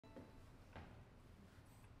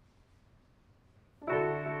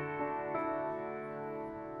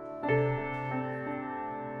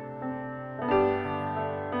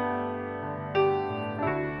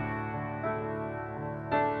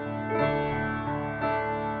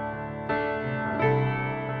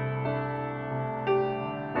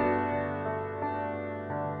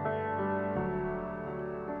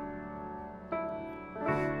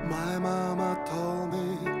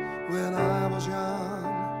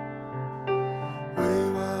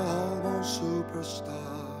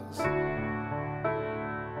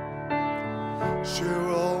She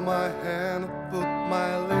rolled my hand, put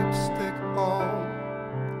my lipstick on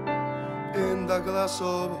in the glass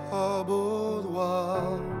of her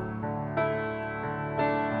boudoir.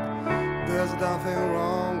 There's nothing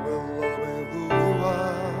wrong with loving who you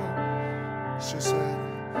are, she said,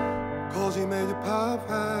 'cause he made you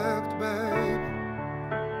perfect, babe.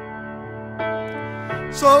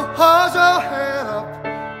 So hold your head up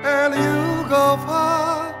and you go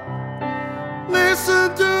far.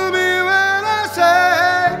 Listen to me when I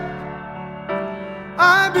say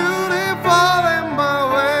I'm beautiful in my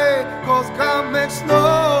way, 'cause God makes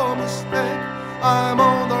no mistake. I'm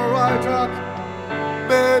on the right track,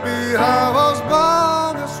 baby, I was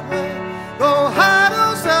born this way. Don't hide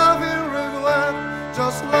yourself in regret,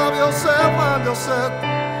 just love yourself and yourself.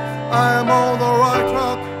 I'm on the right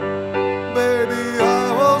track, baby, I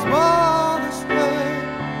was born this way.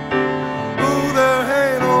 Ooh, there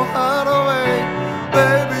ain't no other way,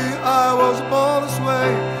 baby, I was born this way.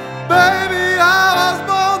 Baby, I was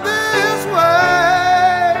born this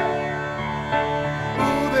way.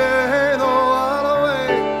 Ooh, there ain't no other way,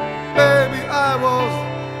 baby,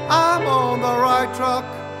 I'm on the right track,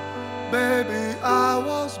 baby, I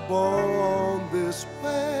was born this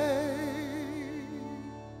way.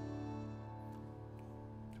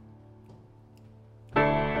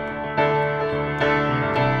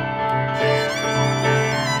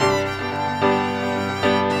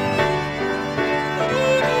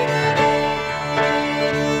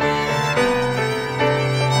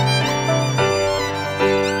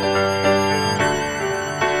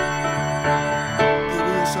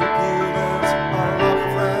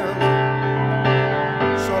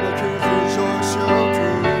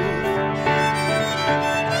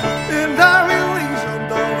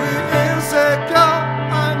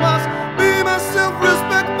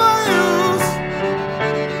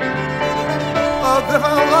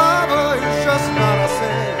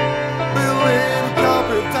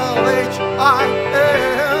 I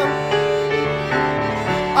am.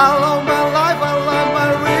 I love my life, I love my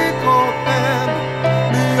record and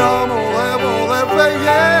mi amo,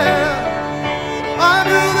 yeah. I'm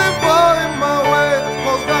beautiful in my way,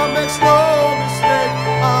 'cause God makes no mistake.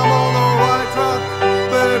 I'm on the right track,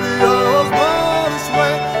 baby, I was born this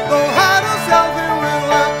way. Don't hide yourself in real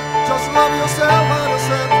life, just love yourself and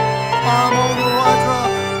yourself. I'm on the right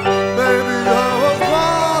track, baby, I was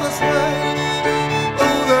born this way.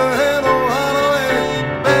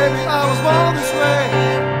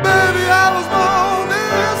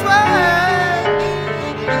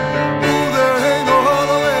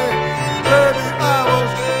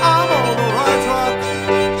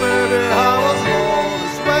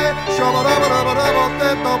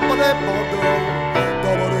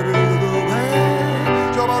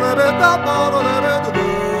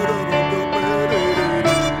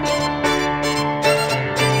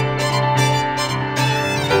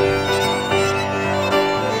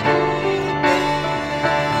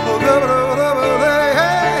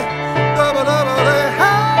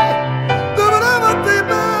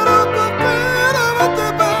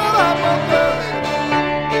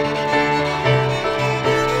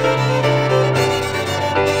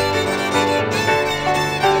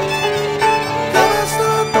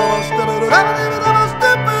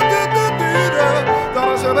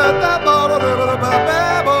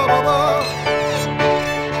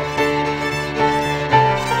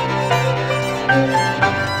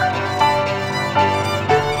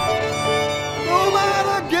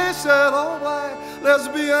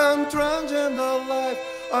 Lesbian, transgender life,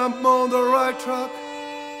 I'm on the right track,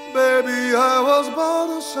 baby, I was born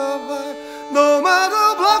to survive. No matter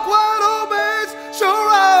black, white or beige, sure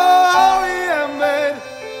I am made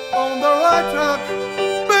on the right track,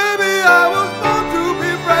 baby, I was born to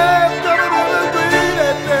be brave.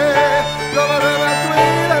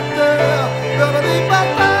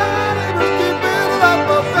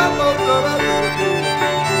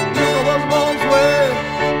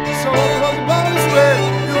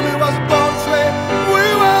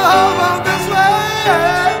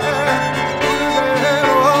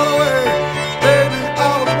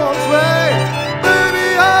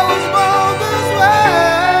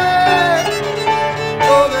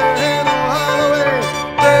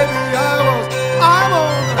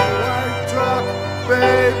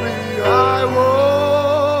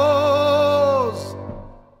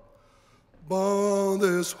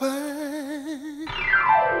 This way.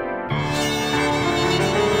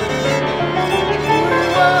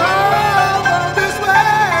 This way.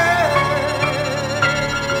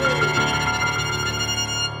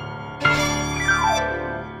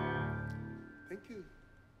 Thank you.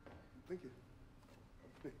 Thank you.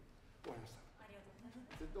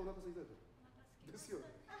 絶対お腹空いたでしょ。ですよね。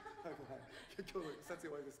はいはい。今日の撮影終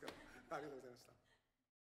わりですから。ありがとうございました。